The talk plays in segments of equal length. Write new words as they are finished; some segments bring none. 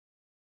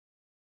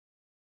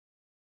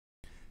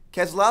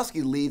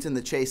Keselowski leads in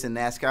the chase in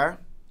NASCAR.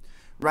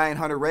 Ryan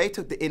Hunter-Reay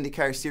took the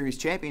IndyCar Series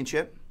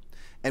Championship.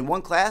 And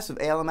one class of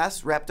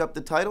ALMS wrapped up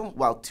the title,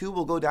 while two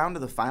will go down to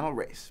the final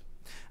race.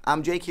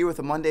 I'm Jake here with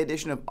a Monday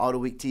edition of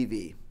Autoweek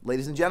TV.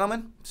 Ladies and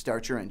gentlemen,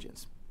 start your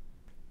engines.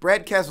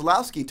 Brad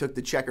Keselowski took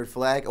the checkered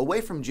flag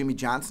away from Jimmie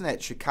Johnson at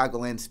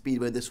Chicagoland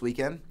Speedway this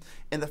weekend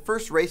in the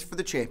first race for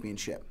the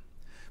championship.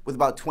 With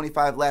about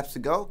 25 laps to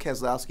go,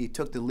 Keselowski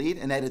took the lead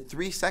and added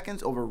 3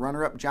 seconds over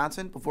runner-up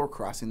Johnson before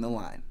crossing the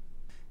line.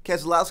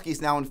 Keselowski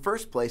is now in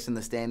first place in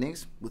the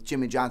standings, with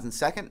Jimmie Johnson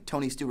second,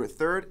 Tony Stewart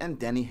third, and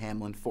Denny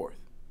Hamlin fourth.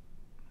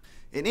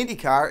 In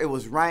IndyCar, it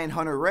was Ryan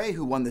Hunter-Reay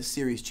who won the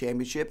series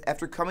championship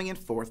after coming in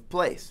fourth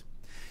place.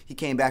 He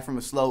came back from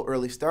a slow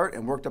early start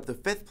and worked up to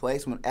fifth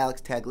place when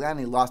Alex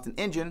Tagliani lost an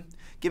engine,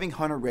 giving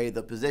Hunter-Reay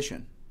the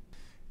position.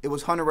 It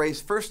was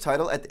Hunter-Reay's first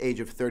title at the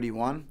age of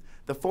 31,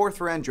 the fourth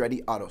for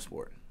Andretti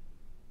Autosport.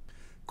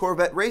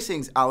 Corvette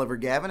Racing's Oliver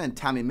Gavin and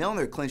Tommy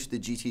Milner clinched the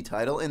GT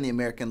title in the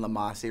American Le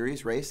Mans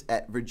Series race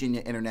at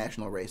Virginia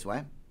International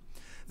Raceway.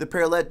 The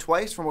pair led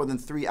twice for more than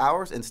 3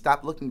 hours and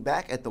stopped looking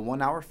back at the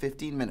 1 hour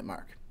 15-minute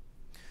mark.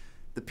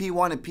 The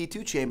P1 and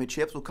P2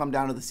 championships will come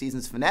down to the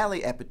season's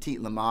finale at Petit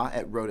Le Mans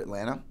at Road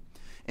Atlanta.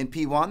 In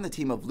P1, the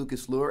team of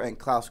Lucas Luhr and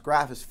Klaus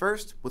Graf is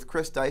first, with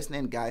Chris Dyson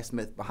and Guy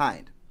Smith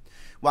behind.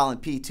 While in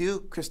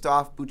P2,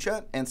 Christophe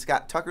Bouchet and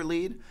Scott Tucker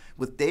lead,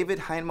 with David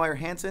Heinemeier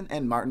Hansen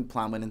and Martin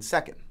Plowman in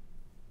second.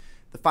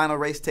 The final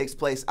race takes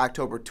place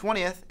October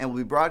 20th and will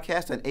be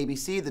broadcast on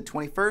ABC the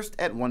 21st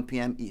at 1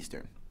 p.m.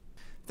 Eastern.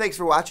 Thanks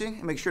for watching,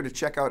 and make sure to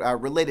check out our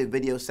related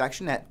video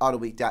section at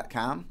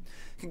Autoweek.com.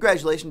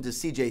 Congratulations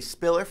to CJ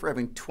Spiller for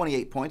having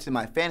 28 points in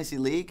my fantasy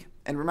league,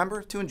 and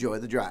remember to enjoy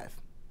the drive.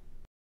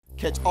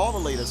 Catch all the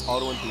latest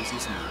auto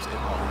enthusiast news at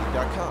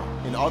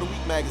Autoweek.com, in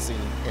Autoweek Magazine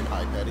and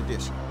iPad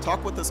Edition.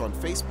 Talk with us on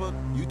Facebook,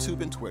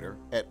 YouTube, and Twitter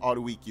at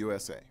Autoweek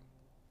USA.